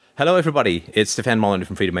Hello, everybody. It's Stefan Molyneux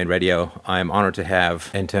from Freedomain Radio. I'm honored to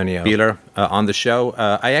have Antonio Buehler on the show.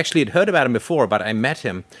 I actually had heard about him before, but I met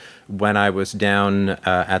him when I was down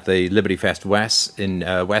at the Liberty Fest West in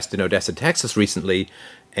Odessa, Texas recently,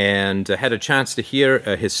 and had a chance to hear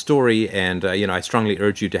his story. And, I strongly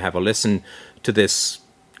urge you to have a listen to this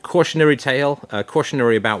cautionary tale,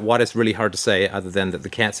 cautionary about what is really hard to say, other than that the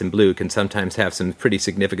cats in blue can sometimes have some pretty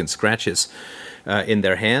significant scratches in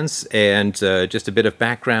their hands. And just a bit of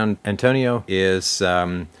background, Antonio is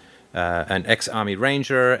an ex-Army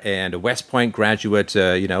Ranger and a West Point graduate,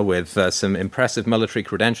 with some impressive military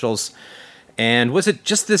credentials. And was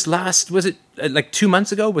it like 2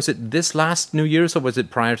 months ago? Was it this last New Year's, or was it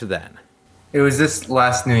prior to that? It was this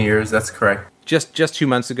last New Year's, that's correct. Just 2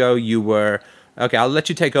 months ago, you were... Okay, I'll let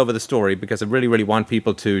you take over the story because I really, really want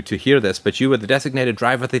people to hear this. But you were the designated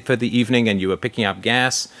driver for the evening, and you were picking up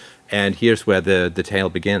gas. And here's where the tale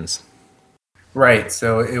begins. Right,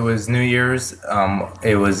 so it was New Year's.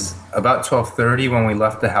 It was about 12:30 when we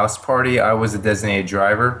left the house party. I was a designated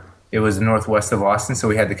driver. It was northwest of Austin, so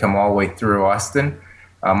we had to come all the way through Austin.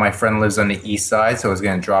 My friend lives on the east side, so I was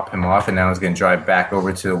going to drop him off, and then I was going to drive back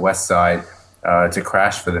over to the west side to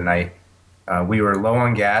crash for the night. We were low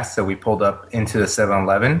on gas, so we pulled up into the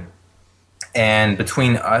 7-Eleven. And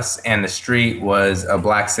between us and the street was a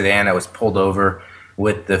black sedan that was pulled over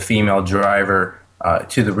with the female driver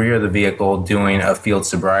to the rear of the vehicle doing a field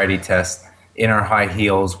sobriety test in her high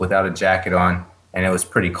heels without a jacket on, and it was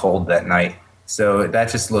pretty cold that night. So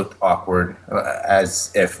that just looked awkward,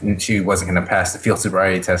 as if she wasn't going to pass the field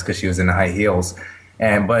sobriety test because she was in high heels.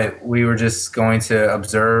 But we were just going to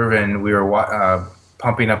observe, and we were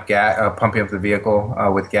pumping up the vehicle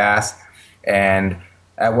with gas. And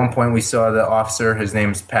at one point we saw the officer, his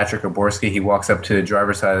name's Patrick Oborski. He walks up to the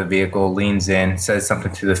driver's side of the vehicle, leans in, says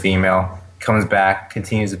something to the female, comes back,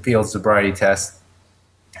 continues the field sobriety test.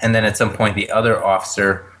 And then at some point the other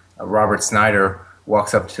officer, Robert Snyder,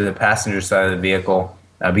 walks up to the passenger side of the vehicle,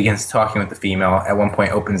 begins talking with the female, at one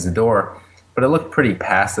point opens the door. But it looked pretty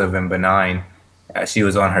passive and benign. She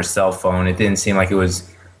was on her cell phone. It didn't seem like it was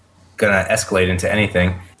going to escalate into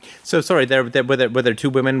anything. So sorry, were there two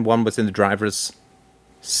women? One was in the driver's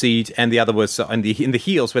seat, and the other was in the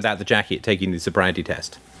heels without the jacket, taking the sobriety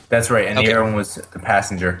test. That's right, and okay. The other one was the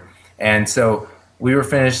passenger. And so we were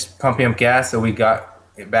finished pumping up gas, so we got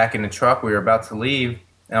back in the truck. We were about to leave,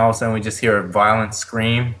 and all of a sudden we just hear a violent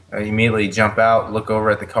scream. I immediately jump out, look over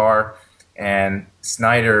at the car, and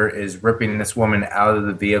Snyder is ripping this woman out of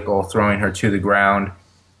the vehicle, throwing her to the ground.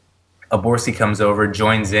 Oborski comes over,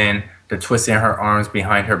 joins in. They're twisting her arms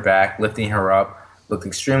behind her back, lifting her up. Looked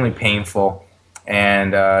extremely painful.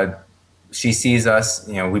 And she sees us.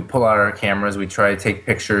 We pull out our cameras. We try to take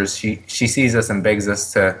pictures. She sees us and begs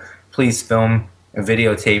us to please film and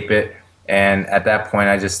videotape it. And at that point,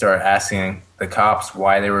 I just started asking the cops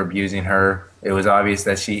why they were abusing her. It was obvious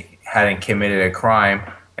that she hadn't committed a crime,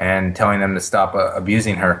 and telling them to stop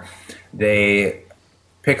abusing her. They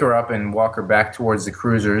pick her up and walk her back towards the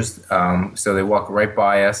cruisers. So they walk right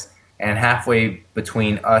by us. And halfway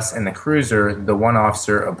between us and the cruiser, the one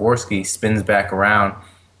officer, Oborski, spins back around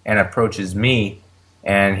and approaches me.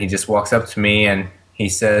 And he just walks up to me and he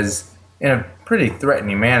says, in a pretty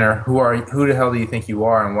threatening manner, who the hell do you think you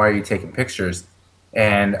are, and why are you taking pictures?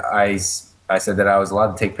 And I said that I was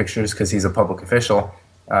allowed to take pictures because he's a public official.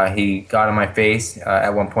 He got in my face.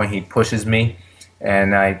 At one point, he pushes me.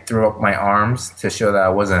 And I threw up my arms to show that I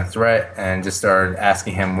wasn't a threat, and just started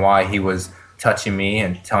asking him why he was touching me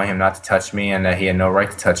and telling him not to touch me and that he had no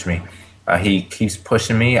right to touch me. He keeps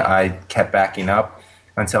pushing me. I kept backing up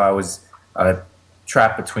until I was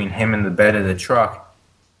trapped between him and the bed of the truck.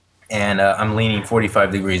 And I'm leaning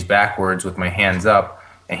 45 degrees backwards with my hands up,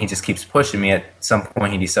 and he just keeps pushing me. At some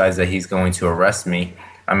point, he decides that he's going to arrest me.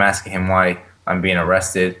 I'm asking him why I'm being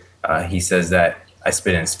arrested. He says that I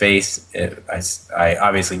spit in his face. I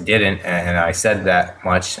obviously didn't, and I said that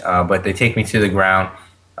much. But they take me to the ground.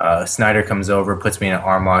 Snyder comes over, puts me in an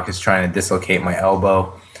arm lock, is trying to dislocate my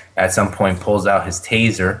elbow. At some point, pulls out his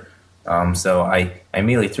taser. So I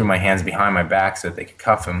immediately threw my hands behind my back so that they could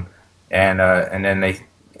cuff him. And then they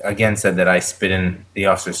again said that I spit in the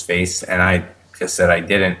officer's face, and I just said I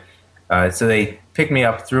didn't. So they picked me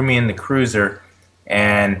up, threw me in the cruiser,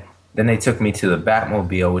 and then they took me to the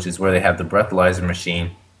Batmobile, which is where they have the breathalyzer machine,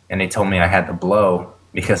 and they told me I had to blow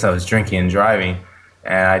because I was drinking and driving.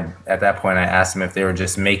 And at that point, I asked them if they were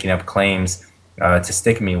just making up claims to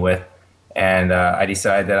stick me with. And I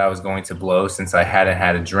decided that I was going to blow since I hadn't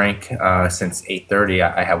had a drink since 8:30.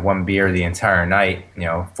 I had one beer the entire night,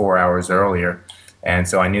 4 hours earlier. And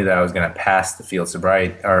so I knew that I was going to pass the field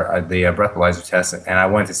sobriety or the breathalyzer test, and I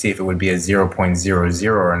wanted to see if it would be a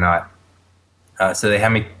 0.00 or not. So they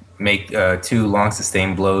had me make 2 long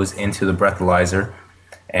sustained blows into the breathalyzer,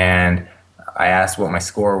 and I asked what my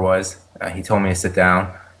score was. He told me to sit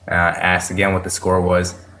down. Asked again what the score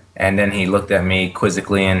was, and then he looked at me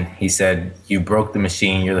quizzically and he said, "You broke the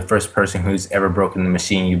machine. You're the first person who's ever broken the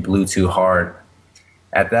machine. You blew too hard."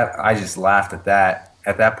 At that, I just laughed at that.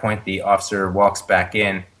 At that point, the officer walks back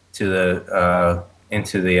in to the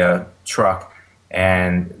into the truck,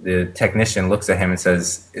 and the technician looks at him and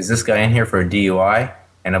says, "Is this guy in here for a DUI?"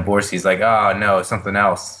 And Aborski's like, "Oh no, something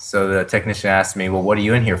else." So the technician asked me, "Well, what are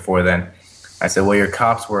you in here for then?" I said, "Well, your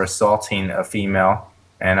cops were assaulting a female,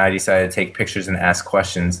 and I decided to take pictures and ask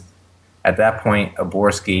questions." At that point,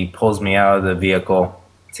 Aborski pulls me out of the vehicle,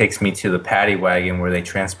 takes me to the paddy wagon where they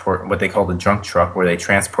transport what they call the drunk truck, where they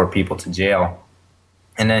transport people to jail.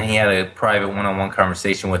 And then he had a private one-on-one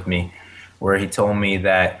conversation with me where he told me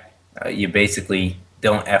that you basically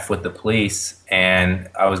don't F with the police, and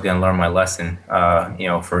I was going to learn my lesson,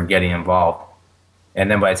 for getting involved.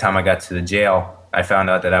 And then by the time I got to the jail, I found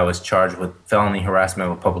out that I was charged with felony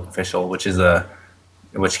harassment of a public official, which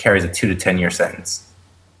carries a 2 to 10 year sentence.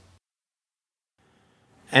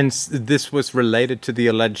 And this was related to the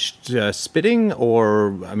alleged spitting,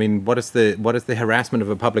 or I mean, what is the harassment of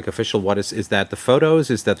a public official? Is that the photos?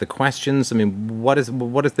 Is that the questions? I mean, what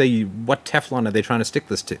Teflon are they trying to stick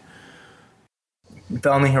this to?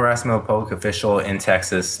 Felony harassment of a public official in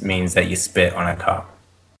Texas means that you spit on a cop.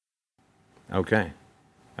 Okay.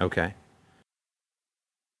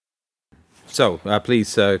 So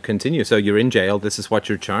please continue. So you're in jail. This is what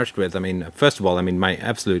you're charged with. I mean, first of all, my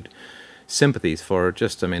absolute sympathies for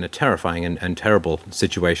just, a terrifying and terrible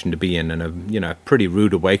situation to be in, and a pretty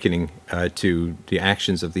rude awakening to the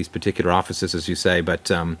actions of these particular officers, as you say. But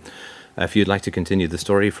if you'd like to continue the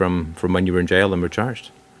story from when you were in jail and were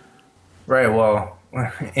charged. Right. Well,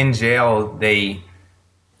 in jail, they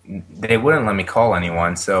wouldn't let me call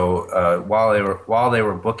anyone. So while they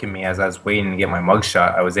were booking me, as I was waiting to get my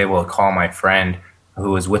mugshot, I was able to call my friend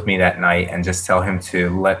who was with me that night and just tell him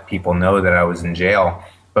to let people know that I was in jail.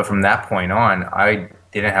 But from that point on, I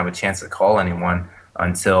didn't have a chance to call anyone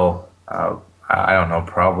until, I don't know,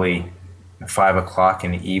 probably 5 o'clock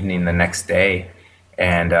in the evening the next day.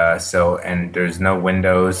 And and there's no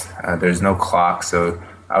windows, there's no clock. So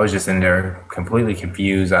I was just in there completely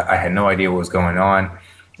confused. I had no idea what was going on.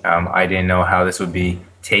 I didn't know how this would be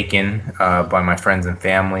taken by my friends and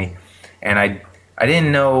family. And I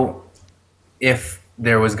didn't know if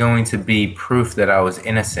there was going to be proof that I was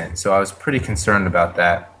innocent, so I was pretty concerned about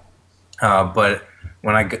that. But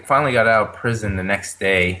when I finally got out of prison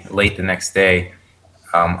late the next day,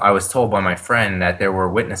 I was told by my friend that there were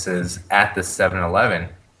witnesses at the 7-Eleven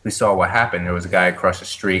who saw what happened. There was a guy across the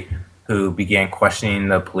street who began questioning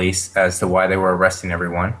the police as to why they were arresting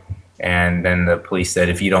everyone. And then the police said,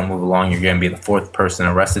 "If you don't move along, you're going to be the 4th person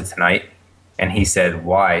arrested tonight." And he said,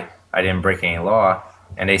 "Why? I didn't break any law."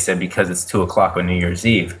 And they said, "Because it's 2 o'clock on New Year's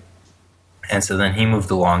Eve." And so then he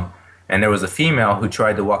moved along. And there was a female who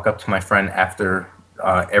tried to walk up to my friend after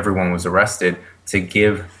everyone was arrested to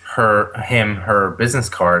give him her business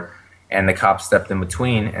card. And the cop stepped in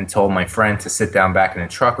between and told my friend to sit down back in the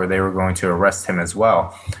truck or they were going to arrest him as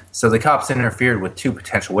well. So the cops interfered with 2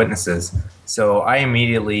 potential witnesses. So I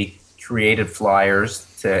immediately created flyers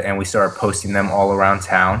and we started posting them all around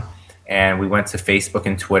town. And we went to Facebook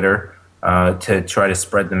and Twitter to try to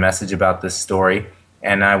spread the message about this story.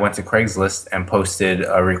 And I went to Craigslist and posted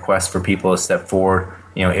a request for people to step forward,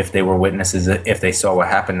 if they were witnesses, if they saw what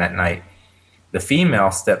happened that night. The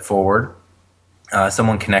female stepped forward.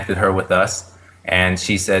 Someone connected her with us, and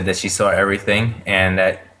she said that she saw everything,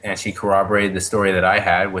 and she corroborated the story that I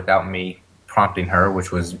had without me prompting her,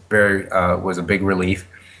 which was was a big relief.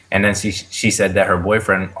 And then she said that her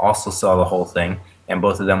boyfriend also saw the whole thing, and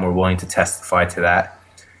both of them were willing to testify to that.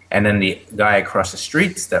 And then the guy across the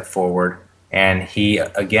street stepped forward, and he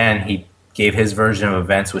gave his version of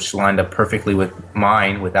events, which lined up perfectly with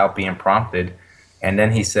mine without being prompted. And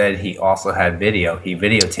then he said he also had video. He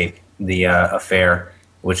videotaped the affair,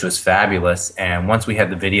 which was fabulous. And once we had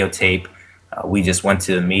the videotape, we just went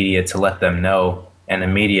to the media to let them know, and the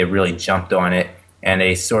media really jumped on it, and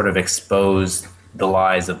they sort of exposed the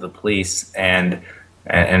lies of the police. And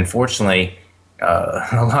fortunately,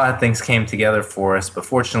 a lot of things came together for us, but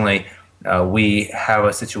fortunately, we have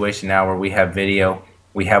a situation now where we have video,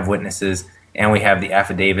 we have witnesses, and we have the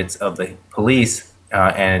affidavits of the police,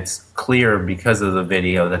 and it's clear because of the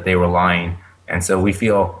video that they were lying. And so we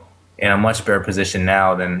feel in a much better position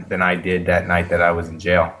now than I did that night that I was in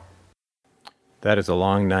jail. That is a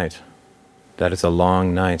long night. That is a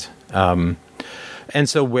long night. And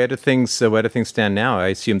so where do things stand now? I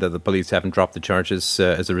assume that the police haven't dropped the charges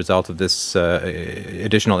as a result of this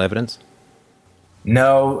additional evidence?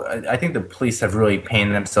 No, I think the police have really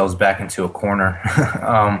painted themselves back into a corner.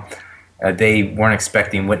 They weren't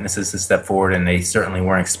expecting witnesses to step forward, and they certainly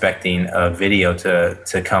weren't expecting a video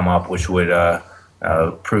to come up, which would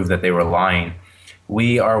prove that they were lying.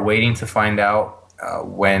 We are waiting to find out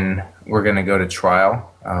when we're going to go to trial.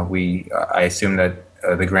 I assume that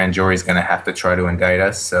the grand jury is going to have to try to indict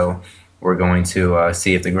us, so we're going to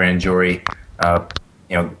see if the grand jury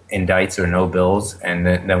indicts or no bills, and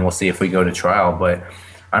then we'll see if we go to trial. But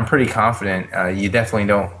I'm pretty confident. You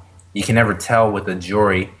can never tell with the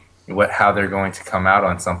jury how they're going to come out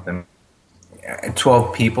on something.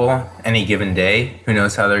 12 people any given day, who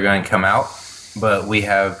knows how they're going to come out. But we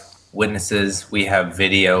have witnesses, we have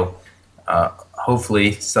video.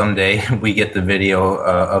 Hopefully someday we get the video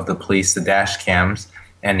of the police, the dash cams,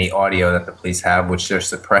 and the audio that the police have, which they're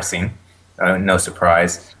suppressing. No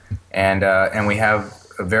surprise. And we have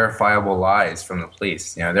verifiable lies from the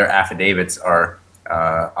police. Their affidavits are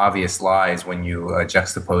obvious lies when you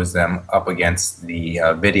juxtapose them up against the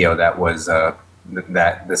video that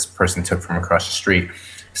this person took from across the street.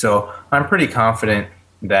 So I'm pretty confident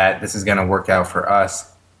that this is going to work out for us,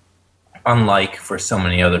 unlike for so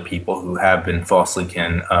many other people who have been falsely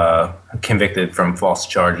convicted from false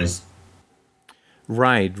charges.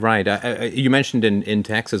 Right. You mentioned in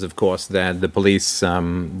Texas, of course, that the police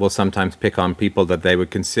will sometimes pick on people that they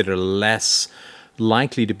would consider less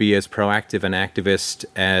likely to be as proactive and activist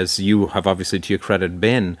as you have obviously, to your credit,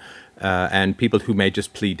 been, and people who may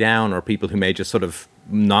just plea down, or people who may just sort of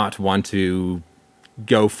not want to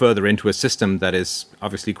go further into a system that is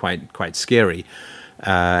obviously quite scary.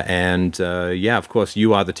 Of course,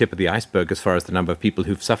 you are the tip of the iceberg as far as the number of people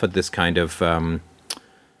who've suffered this kind of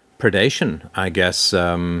predation, I guess.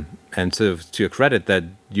 And to your credit that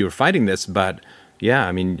you're fighting this, but yeah,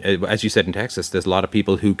 I mean, as you said in Texas, there's a lot of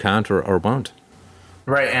people who can't or won't.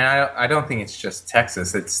 Right, and I don't think it's just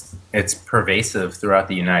Texas. It's pervasive throughout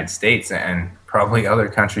the United States and probably other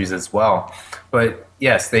countries as well. But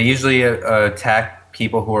yes, they usually attack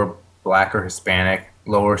people who are Black or Hispanic,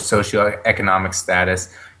 lower socioeconomic status.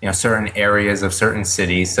 Certain areas of certain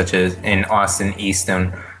cities, such as in Austin,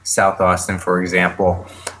 Easton, South Austin, for example.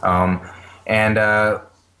 I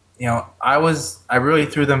really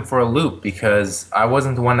threw them for a loop because I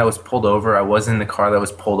wasn't the one that was pulled over. I wasn't in the car that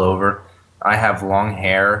was pulled over. I have long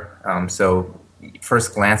hair, so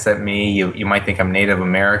first glance at me, you might think I'm Native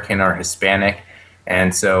American or Hispanic,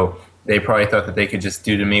 and so they probably thought that they could just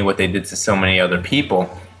do to me what they did to so many other people,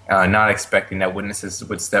 not expecting that witnesses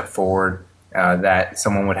would step forward, that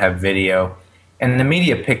someone would have video. And the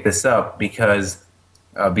media picked this up because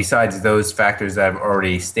besides those factors that I've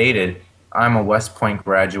already stated, I'm a West Point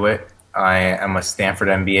graduate, I am a Stanford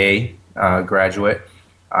MBA graduate.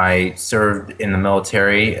 I served in the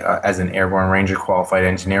military as an airborne ranger qualified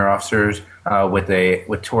engineer officer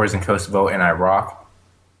with tours in Kosovo and Iraq.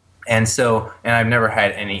 And I've never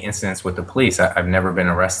had any incidents with the police. I've never been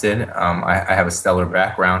arrested. I have a stellar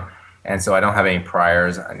background, and so I don't have any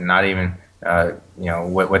priors, not even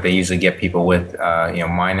what they usually get people with,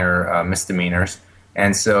 minor misdemeanors.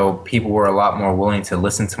 And so people were a lot more willing to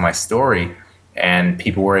listen to my story, and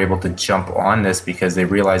people were able to jump on this because they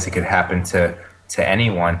realized it could happen to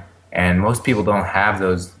anyone. And most people don't have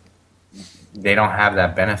those. They don't have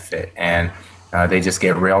that benefit, and they just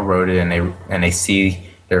get railroaded, and they see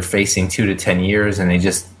they're facing 2 to 10 years, and they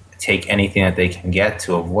just take anything that they can get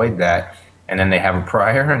to avoid that. And then they have a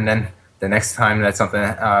prior, and then the next time that something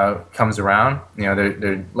comes around,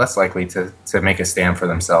 they're less likely to make a stand for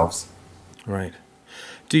themselves. Right.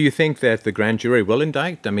 Do you think that the grand jury will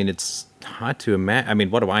indict? I mean, it's hard to imagine. I mean,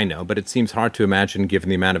 what do I know? But it seems hard to imagine given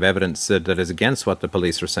the amount of evidence that is against what the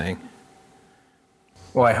police are saying.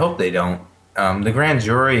 Well, I hope they don't. The grand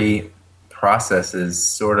jury process is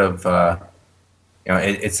sort of,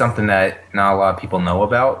 it's something that not a lot of people know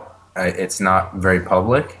about. It's not very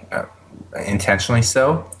public, intentionally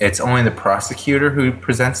so. It's only the prosecutor who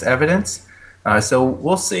presents evidence. So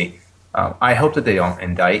we'll see. I hope that they don't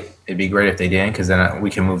indict. It'd be great if they didn't, because then we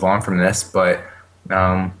can move on from this. But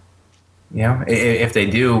if they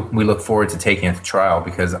do, we look forward to taking it to trial,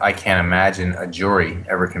 because I can't imagine a jury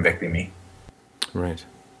ever convicting me. Right.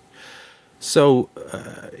 So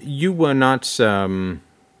you were not.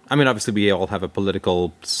 Obviously, we all have a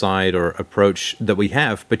political side or approach that we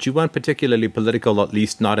have, but you weren't particularly political, at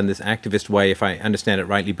least not in this activist way, if I understand it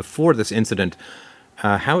rightly, before this incident.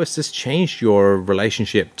 How has this changed your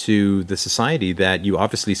relationship to the society that you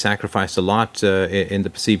obviously sacrificed a lot in the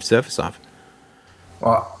perceived service of?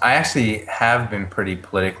 Well, I actually have been pretty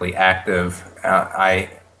politically active. I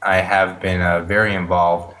have been very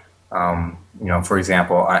involved. For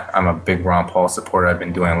example, I'm a big Ron Paul supporter. I've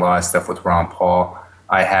been doing a lot of stuff with Ron Paul.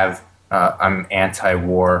 I'm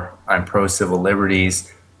anti-war. I'm pro-civil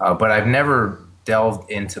liberties, but I've never delved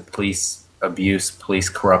into police abuse, police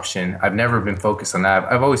corruption. I've never been focused on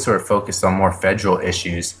that. I've always sort of focused on more federal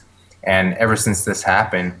issues, and ever since this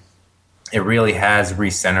happened, it really has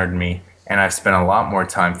recentered me. And I've spent a lot more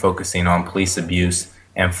time focusing on police abuse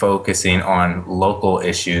and focusing on local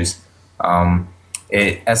issues.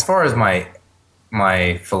 As far as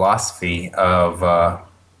my philosophy of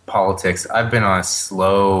politics, I've been on a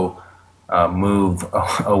slow move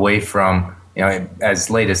away from, as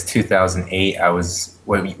late as 2008, I was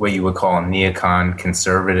what you would call a neocon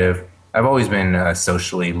conservative. I've always been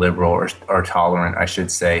socially liberal or tolerant, I should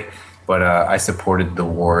say. But I supported the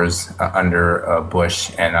wars under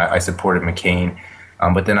Bush, and I supported McCain.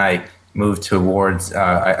 But then I moved towards,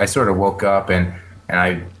 I sort of woke up and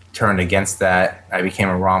I turned against that. I became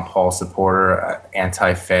a Ron Paul supporter,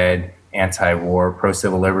 anti-Fed, anti-war,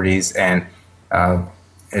 pro-civil liberties. And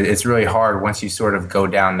it's really hard once you sort of go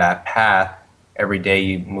down that path. Every day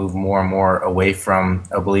you move more and more away from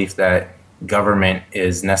a belief that government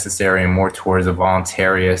is necessary and more towards a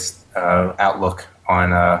voluntarist outlook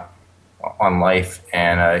on life,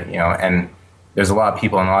 and there's a lot of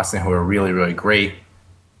people in Austin who are really, really great,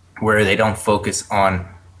 where they don't focus on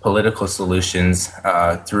political solutions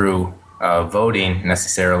through voting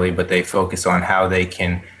necessarily, but they focus on how they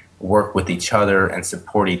can work with each other and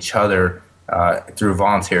support each other through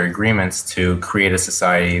voluntary agreements to create a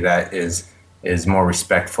society that is more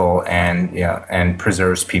respectful and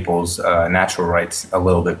preserves people's natural rights a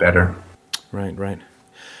little bit better. Right.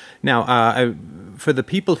 Now, for the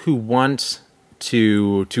people who want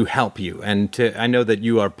to help you, and I know that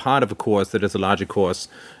you are part of a cause that is a larger cause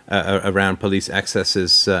around police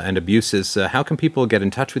excesses and abuses. How can people get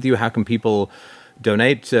in touch with you? How can people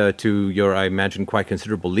donate to your, I imagine, quite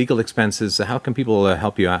considerable legal expenses? How can people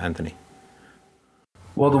help you out, Anthony?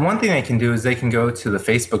 Well, the one thing they can do is they can go to the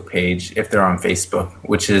Facebook page, if they're on Facebook,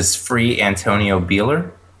 which is Free Antonio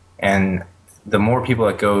Buehler. And the more people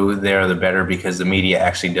that go there, the better, because the media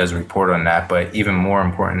actually does report on that. But even more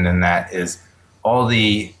important than that is all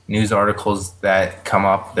the news articles that come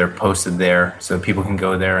up, they're posted there, so people can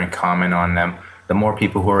go there and comment on them. The more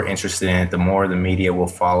people who are interested in it, the more the media will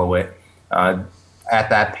follow it. At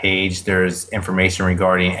that page, there's information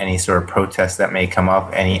regarding any sort of protest that may come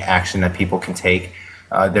up, any action that people can take.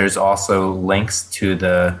 There's also links to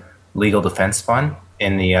the Legal Defense Fund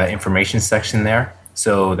in the information section there,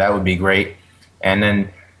 so that would be great. And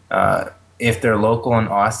then if they're local in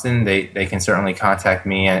Austin, they can certainly contact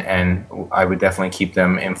me, and I would definitely keep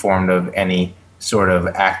them informed of any sort of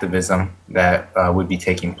activism that would be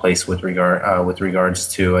taking place with regards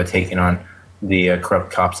to taking on the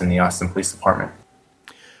corrupt cops in the Austin Police Department.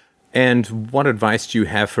 And what advice do you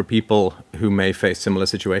have for people who may face similar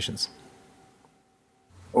situations?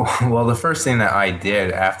 Well, the first thing that I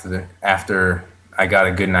did after I got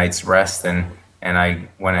a good night's rest and I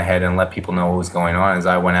went ahead and let people know what was going on is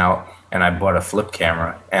I went out and I bought a flip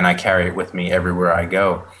camera, and I carry it with me everywhere I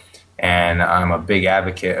go. And I'm a big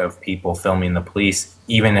advocate of people filming the police,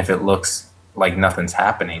 even if it looks like nothing's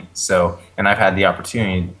happening. So, and I've had the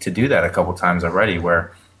opportunity to do that a couple times already,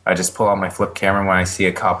 where I just pull out my flip camera when I see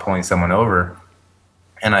a cop pulling someone over,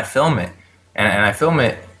 and I film it. And I film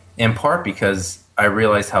it in part because I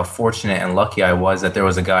realized how fortunate and lucky I was that there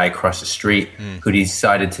was a guy across the street who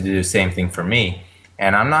decided to do the same thing for me.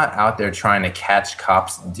 And I'm not out there trying to catch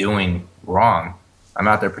cops doing wrong. I'm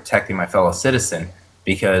out there protecting my fellow citizen,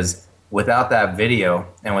 because without that video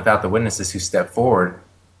and without the witnesses who stepped forward,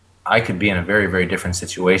 I could be in a very, very different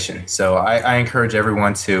situation. So I encourage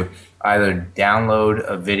everyone to either download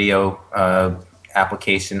a video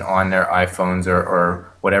application on their iPhones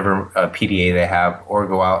or whatever PDA they have, or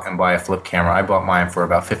go out and buy a flip camera. I bought mine for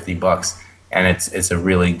about $50, and it's a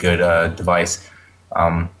really good device.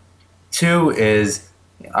 Two is,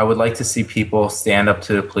 I would like to see people stand up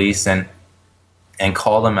to the police and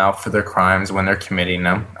call them out for their crimes when they're committing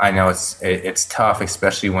them. I know it's tough,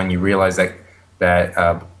 especially when you realize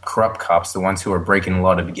that corrupt cops, the ones who are breaking the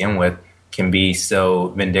law to begin with, can be so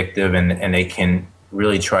vindictive and they can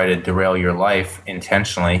really try to derail your life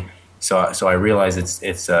intentionally. So I realize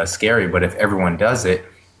it's scary, but if everyone does it,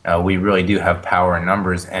 we really do have power in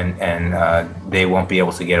numbers, and they won't be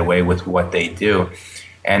able to get away with what they do.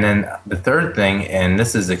 And then the third thing, and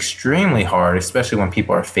this is extremely hard, especially when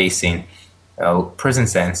people are facing prison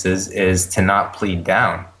sentences, is to not plead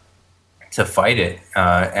down, to fight it.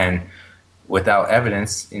 And without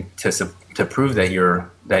evidence to prove that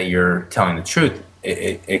you're telling the truth,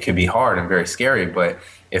 it could be hard and very scary. But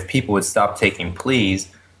if people would stop taking pleas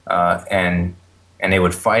and they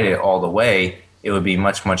would fight it all the way, it would be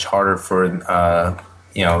much, much harder for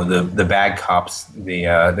the bad cops,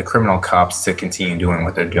 the criminal cops, to continue doing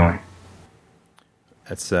what they're doing.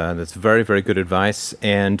 That's very, very good advice.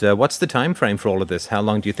 And what's the time frame for all of this? How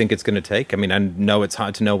long do you think it's going to take? I mean, I know it's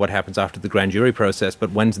hard to know what happens after the grand jury process,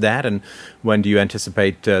 but when's that, and when do you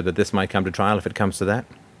anticipate that this might come to trial, if it comes to that?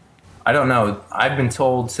 I don't know. I've been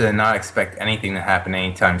told to not expect anything to happen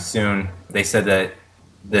anytime soon. They said that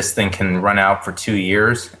this thing can run out for 2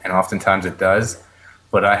 years, and oftentimes it does.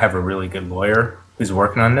 But I have a really good lawyer who's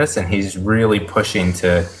working on this, and he's really pushing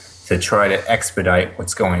to try to expedite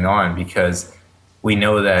what's going on, because we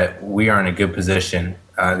know that we are in a good position,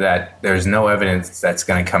 that there's no evidence that's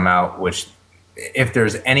going to come out, which if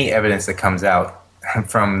there's any evidence that comes out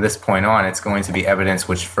from this point on, it's going to be evidence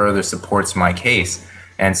which further supports my case.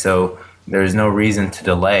 And so there's no reason to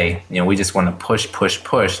delay. We just want to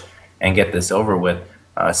push and get this over with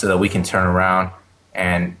so that we can turn around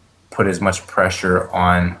and put as much pressure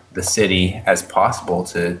on the city as possible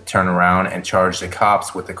to turn around and charge the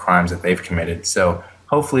cops with the crimes that they've committed. So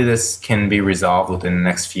hopefully this can be resolved within the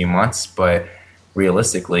next few months, but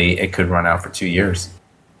realistically, it could run out for 2 years.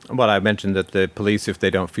 Well, I mentioned that the police, if they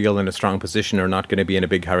don't feel in a strong position, are not going to be in a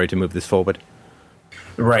big hurry to move this forward.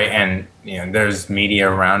 Right, and there's media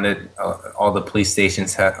around it. All the police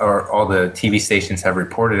stations or all the TV stations have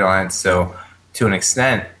reported on it. So, to an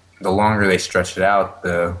extent, the longer they stretch it out,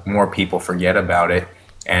 the more people forget about it,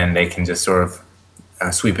 and they can just sort of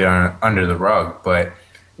sweep it under the rug. But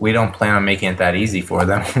we don't plan on making it that easy for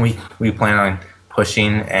them. We plan on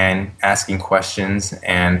pushing and asking questions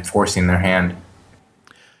and forcing their hand.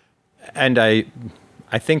 And I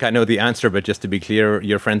think I know the answer, but just to be clear,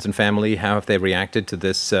 your friends and family, how have they reacted to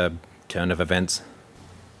this turn of events?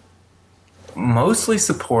 Mostly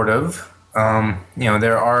supportive.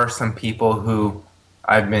 There are some people who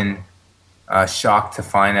I've been shocked to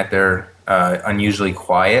find that they're unusually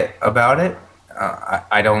quiet about it.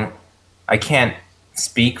 I can't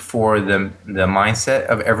speak for the mindset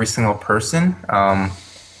of every single person,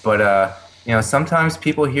 but sometimes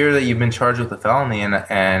people hear that you've been charged with a felony,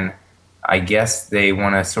 and I guess they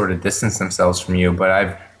want to sort of distance themselves from you. But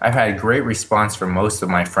I've had great response from most of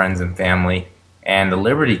my friends and family, and the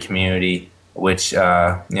Liberty community, which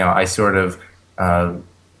I sort of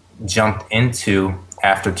jumped into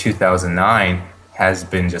after 2009, has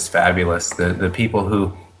been just fabulous. The people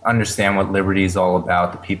who understand what Liberty is all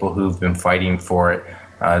about, the people who've been fighting for it,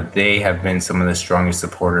 they have been some of the strongest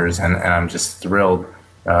supporters, and I'm just thrilled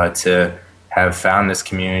to have found this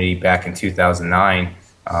community back in 2009,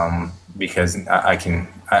 because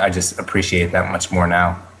I just appreciate that much more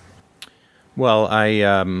now. Well,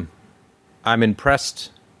 I'm impressed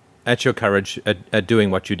at your courage at doing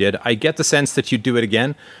what you did. I get the sense that you'd do it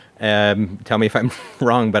again. Tell me if I'm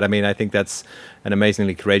wrong, but I mean, I think that's an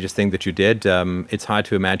amazingly courageous thing that you did. It's hard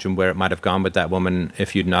to imagine where it might have gone with that woman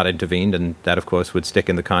if you'd not intervened, and that, of course, would stick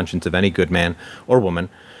in the conscience of any good man or woman.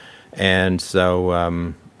 And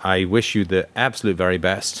so I wish you the absolute very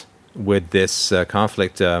best with this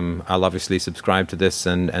conflict. I'll obviously subscribe to this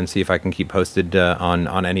and see if I can keep posted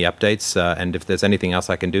on any updates. And if there's anything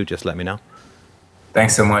else I can do, just let me know.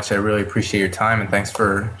 Thanks so much. I really appreciate your time, and thanks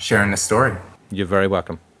for sharing this story. You're very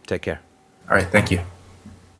welcome. Take care. All right. Thank you.